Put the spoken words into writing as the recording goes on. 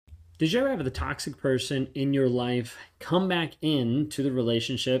Did you ever have the toxic person in your life come back into the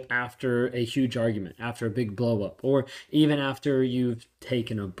relationship after a huge argument, after a big blow up, or even after you've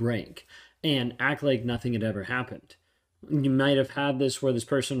taken a break and act like nothing had ever happened? You might have had this where this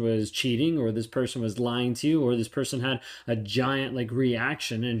person was cheating, or this person was lying to you, or this person had a giant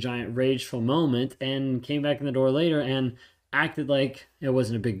reaction and a giant rageful moment and came back in the door later and acted like it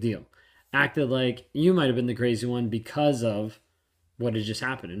wasn't a big deal. Acted like you might have been the crazy one because of what had just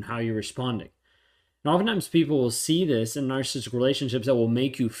happened and how you're responding. And oftentimes people will see this in narcissistic relationships that will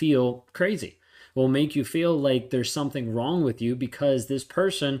make you feel crazy, will make you feel like there's something wrong with you because this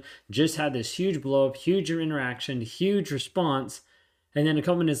person just had this huge blow up, huge interaction, huge response, and then a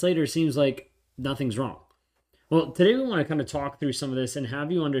couple minutes later it seems like nothing's wrong. Well, today we want to kind of talk through some of this and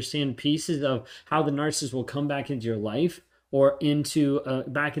have you understand pieces of how the narcissist will come back into your life or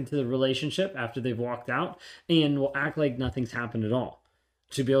back into the relationship after they've walked out and will act like nothing's happened at all,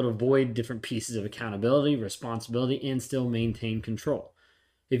 to be able to avoid different pieces of accountability, responsibility, and still maintain control.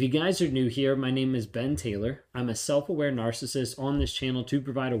 If you guys are new here, my name is Ben Taylor. I'm a self-aware narcissist on this channel to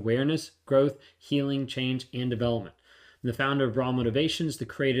provide awareness, growth, healing, change, and development. I'm the founder of Raw Motivations, the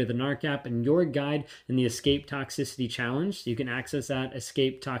creator of the NARC app, and your guide in the Escape Toxicity Challenge. You can access that at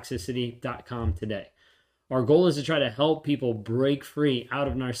escapetoxicity.com today. Our goal is to try to help people break free out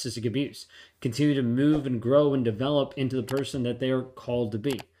of narcissistic abuse, continue to move and grow and develop into the person that they are called to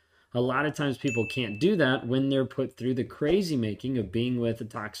be. A lot of times people can't do that when they're put through the crazy making of being with a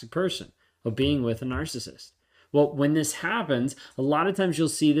toxic person, of being with a narcissist. Well, when this happens, a lot of times you'll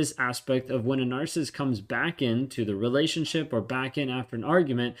see this aspect of when a narcissist comes back into the relationship or back in after an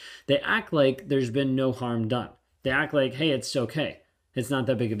argument, they act like there's been no harm done. They act like, hey, it's okay. It's not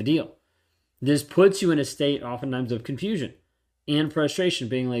that big of a deal. This puts you in a state oftentimes of confusion and frustration,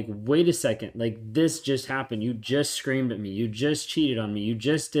 being like, wait a second, this just happened. You just screamed at me. You just cheated on me. You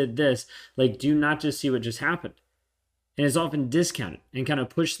just did this. Do you not just see what just happened? And it's often discounted and kind of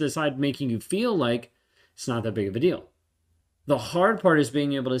pushed to the side, making you feel like it's not that big of a deal. The hard part is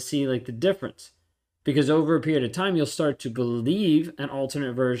being able to see the difference, because over a period of time, you'll start to believe an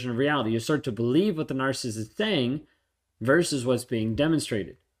alternate version of reality. You start to believe what the narcissist is saying versus what's being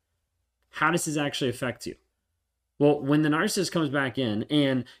demonstrated. How does this actually affect you? Well, when the narcissist comes back in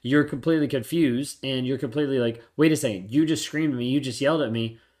and you're completely confused and you're completely like, wait a second, you just screamed at me, you just yelled at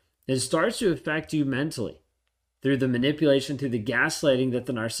me, it starts to affect you mentally through the manipulation, through the gaslighting that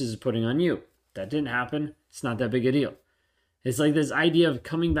the narcissist is putting on you. That didn't happen. It's not that big a deal. It's like this idea of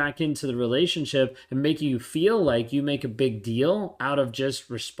coming back into the relationship and making you feel like you make a big deal out of just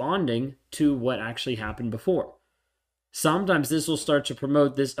responding to what actually happened before. Sometimes this will start to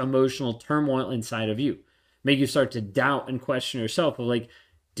promote this emotional turmoil inside of you, make you start to doubt and question yourself of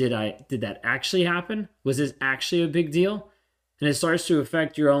did that actually happen? Was this actually a big deal? And it starts to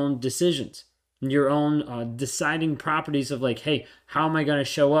affect your own decisions, your own deciding properties of hey, how am I going to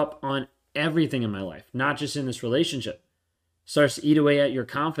show up on everything in my life, not just in this relationship? Starts to eat away at your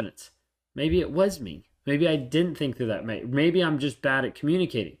confidence. Maybe it was me. Maybe I didn't think through that. Maybe I'm just bad at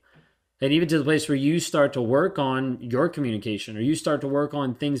communicating. And even to the place where you start to work on your communication, or you start to work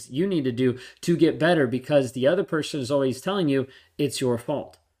on things you need to do to get better because the other person is always telling you it's your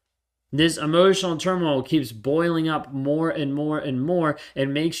fault. This emotional turmoil keeps boiling up more and more and more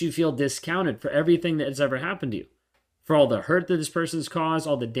and makes you feel discounted for everything that has ever happened to you. For all the hurt that this person's caused,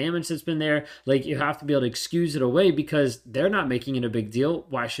 all the damage that's been there, you have to be able to excuse it away because they're not making it a big deal.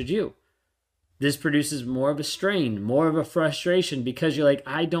 Why should you? This produces more of a strain, more of a frustration because you're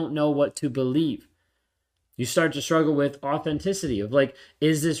I don't know what to believe. You start to struggle with authenticity of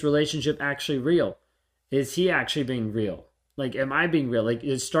is this relationship actually real? Is he actually being real? Am I being real?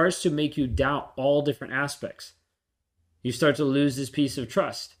 It starts to make you doubt all different aspects. You start to lose this piece of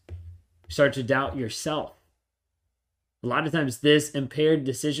trust. You start to doubt yourself. A lot of times this impaired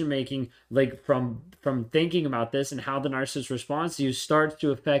decision-making, from thinking about this and how the narcissist responds to you, starts to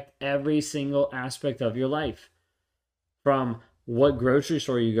affect every single aspect of your life. From what grocery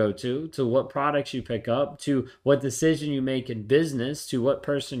store you go to what products you pick up, to what decision you make in business, to what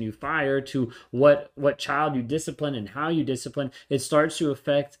person you fire, to what child you discipline and how you discipline. It starts to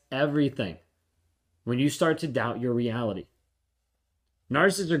affect everything when you start to doubt your reality.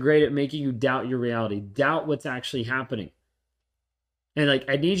 Narcissists are great at making you doubt your reality, doubt what's actually happening. And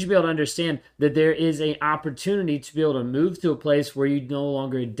I need you to be able to understand that there is an opportunity to be able to move to a place where you no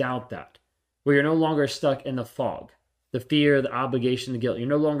longer doubt that, where you're no longer stuck in the fog, the fear, the obligation, the guilt. You're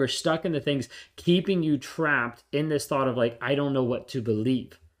no longer stuck in the things keeping you trapped in this thought of I don't know what to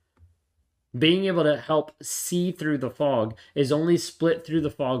believe. Being able to help see through the fog is only split through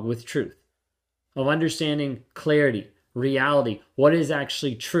the fog with truth, of understanding clarity, reality, what is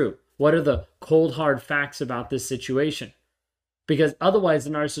actually true, What are the cold, hard facts about this situation? Because otherwise,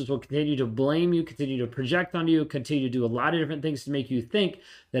 the narcissist will continue to blame you, continue to project on you, continue to do a lot of different things to make you think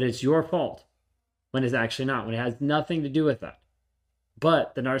that it's your fault when it's actually not, when it has nothing to do with that.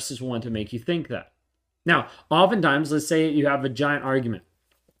 But the narcissist will want to make you think that. Now, oftentimes, let's say you have a giant argument.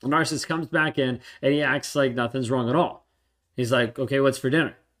 The narcissist comes back in and he acts like nothing's wrong at all. He's like, okay, what's for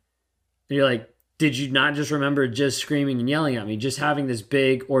dinner? And you're like, did you not just remember just screaming and yelling at me, just having this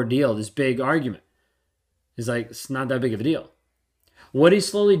big ordeal, this big argument? He's like, it's not that big of a deal. What he's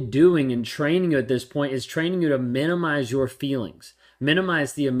slowly doing and training you at this point is training you to minimize your feelings,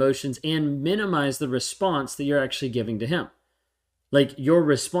 minimize the emotions, and minimize the response that you're actually giving to him. Like, your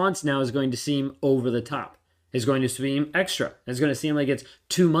response now is going to seem over the top. It's going to seem extra. It's going to seem like it's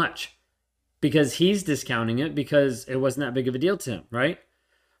too much because he's discounting it because it wasn't that big of a deal to him, right?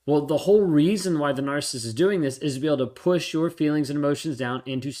 Well, the whole reason why the narcissist is doing this is to be able to push your feelings and emotions down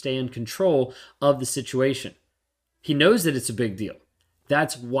and to stay in control of the situation. He knows that it's a big deal.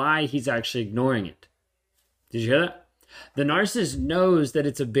 That's why he's actually ignoring it. Did you hear that? The narcissist knows that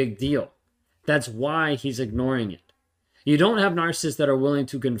it's a big deal. That's why he's ignoring it. You don't have narcissists that are willing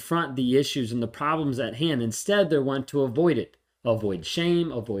to confront the issues and the problems at hand. Instead, they want to avoid it. Avoid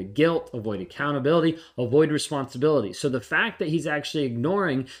shame, avoid guilt, avoid accountability, avoid responsibility. So the fact that he's actually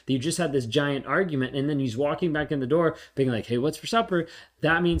ignoring that you just had this giant argument and then he's walking back in the door being like, hey, what's for supper?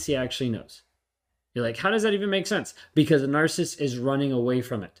 That means he actually knows. You're like, how does that even make sense? Because the narcissist is running away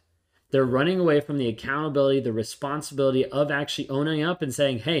from it. They're running away from the accountability, the responsibility of actually owning up and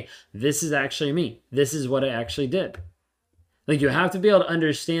saying, hey, this is actually me. This is what I actually did. Like, you have to be able to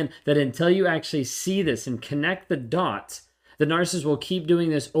understand that until you actually see this and connect the dots, the narcissist will keep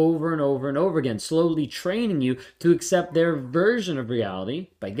doing this over and over and over again, slowly training you to accept their version of reality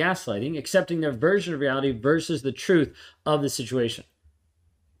by gaslighting, accepting their version of reality versus the truth of the situation.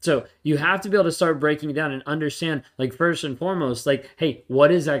 So you have to be able to start breaking it down and understand, like, first and foremost, like, hey,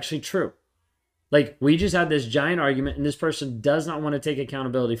 what is actually true? Like, we just had this giant argument and this person does not want to take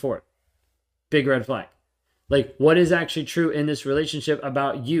accountability for it. Big red flag. Like, what is actually true in this relationship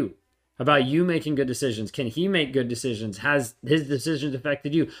about you making good decisions? Can he make good decisions? Has his decisions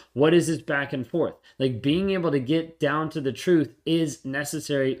affected you? What is this back and forth? Like, being able to get down to the truth is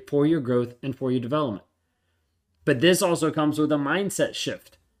necessary for your growth and for your development. But this also comes with a mindset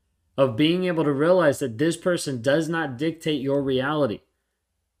shift of being able to realize that this person does not dictate your reality,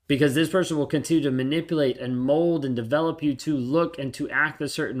 because this person will continue to manipulate and mold and develop you to look and to act a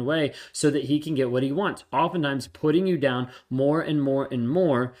certain way so that he can get what he wants, oftentimes putting you down more and more and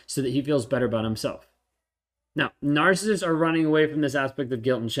more so that he feels better about himself. Now, narcissists are running away from this aspect of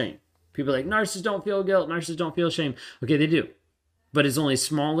guilt and shame. People are like, narcissists don't feel guilt, narcissists don't feel shame. Okay, they do. But it's only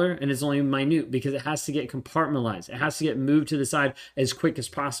smaller and it's only minute because it has to get compartmentalized. It has to get moved to the side as quick as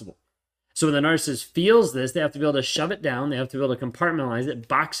possible. So when the narcissist feels this, they have to be able to shove it down. They have to be able to compartmentalize it,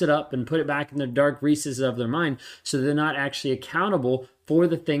 box it up, and put it back in the dark recesses of their mind so they're not actually accountable for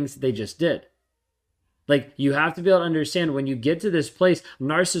the things they just did. Like, you have to be able to understand when you get to this place,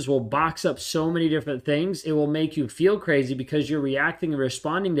 narcissists will box up so many different things. It will make you feel crazy because you're reacting and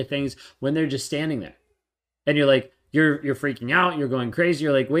responding to things when they're just standing there. And you're like, you're freaking out. You're going crazy.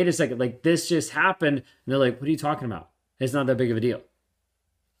 You're like, wait a second, like, this just happened. And they're like, what are you talking about? It's not that big of a deal.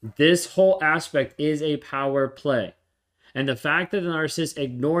 This whole aspect is a power play. And the fact that the narcissist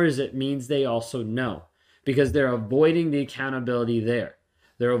ignores it means they also know, because they're avoiding the accountability there.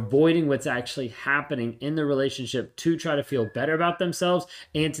 They're avoiding what's actually happening in the relationship to try to feel better about themselves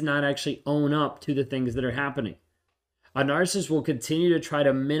and to not actually own up to the things that are happening. A narcissist will continue to try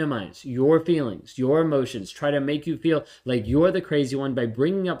to minimize your feelings, your emotions, try to make you feel like you're the crazy one by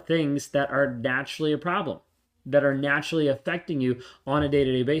bringing up things that are naturally a problem, that are naturally affecting you on a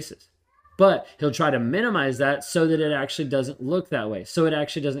day-to-day basis. But he'll try to minimize that so that it actually doesn't look that way, so it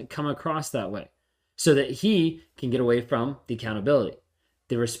actually doesn't come across that way, so that he can get away from the accountability,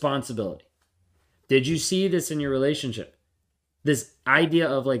 the responsibility. Did you see this in your relationship? This idea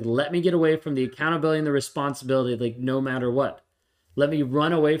of, like, let me get away from the accountability and the responsibility, like, no matter what. Let me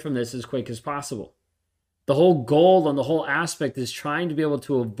run away from this as quick as possible. The whole goal and the whole aspect is trying to be able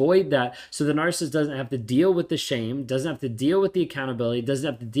to avoid that so the narcissist doesn't have to deal with the shame, doesn't have to deal with the accountability, doesn't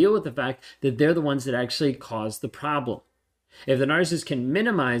have to deal with the fact that they're the ones that actually caused the problem. If the narcissist can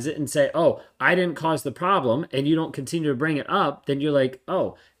minimize it and say, oh, I didn't cause the problem, and you don't continue to bring it up, then you're like,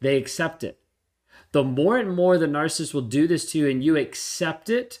 oh, they accept it. The more and more the narcissist will do this to you and you accept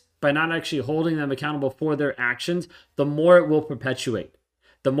it by not actually holding them accountable for their actions, the more it will perpetuate.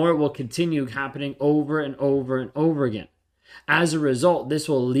 The more it will continue happening over and over and over again. As a result, this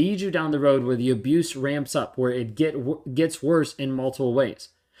will lead you down the road where the abuse ramps up, where it gets worse in multiple ways.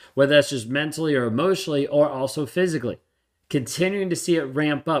 whether that's just mentally or emotionally or also physically. Continuing to see it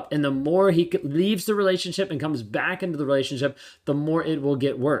ramp up. And the more he leaves the relationship and comes back into the relationship, the more it will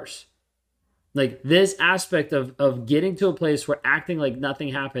get worse. Like this aspect of getting to a place where acting like nothing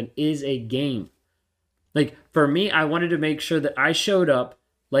happened is a game. Like for me, I wanted to make sure that I showed up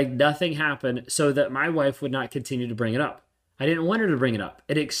like nothing happened so that my wife would not continue to bring it up. I didn't want her to bring it up.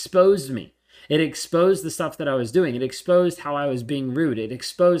 It exposed me. It exposed the stuff that I was doing. It exposed how I was being rude. It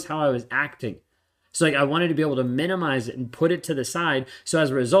exposed how I was acting. So like I wanted to be able to minimize it and put it to the side. So as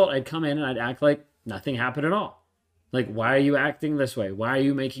a result, I'd come in and I'd act like nothing happened at all. Like, why are you acting this way? Why are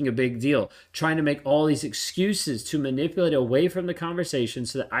you making a big deal? Trying to make all these excuses to manipulate away from the conversation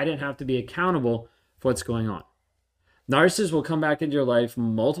so that I didn't have to be accountable for what's going on. Narcissists will come back into your life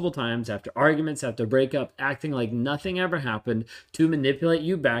multiple times after arguments, after breakup, acting like nothing ever happened to manipulate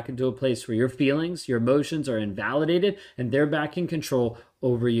you back into a place where your feelings, your emotions are invalidated and they're back in control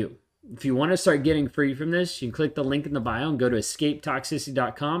over you. If you want to start getting free from this, you can click the link in the bio and go to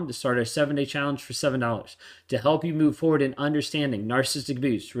escapetoxicity.com to start our 7-day challenge for $7 to help you move forward in understanding narcissistic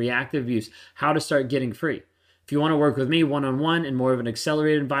abuse, reactive abuse, how to start getting free. If you want to work with me one-on-one in more of an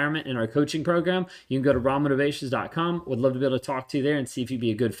accelerated environment in our coaching program, you can go to rawmotivations.com. Would love to be able to talk to you there and see if you'd be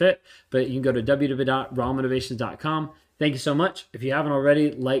a good fit. But you can go to www.rawmotivations.com. Thank you so much. If you haven't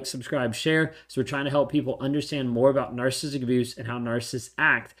already, like, subscribe, share. So we're trying to help people understand more about narcissistic abuse and how narcissists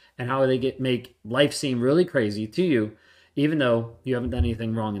act and how they make life seem really crazy to you, even though you haven't done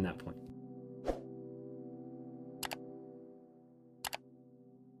anything wrong in that point.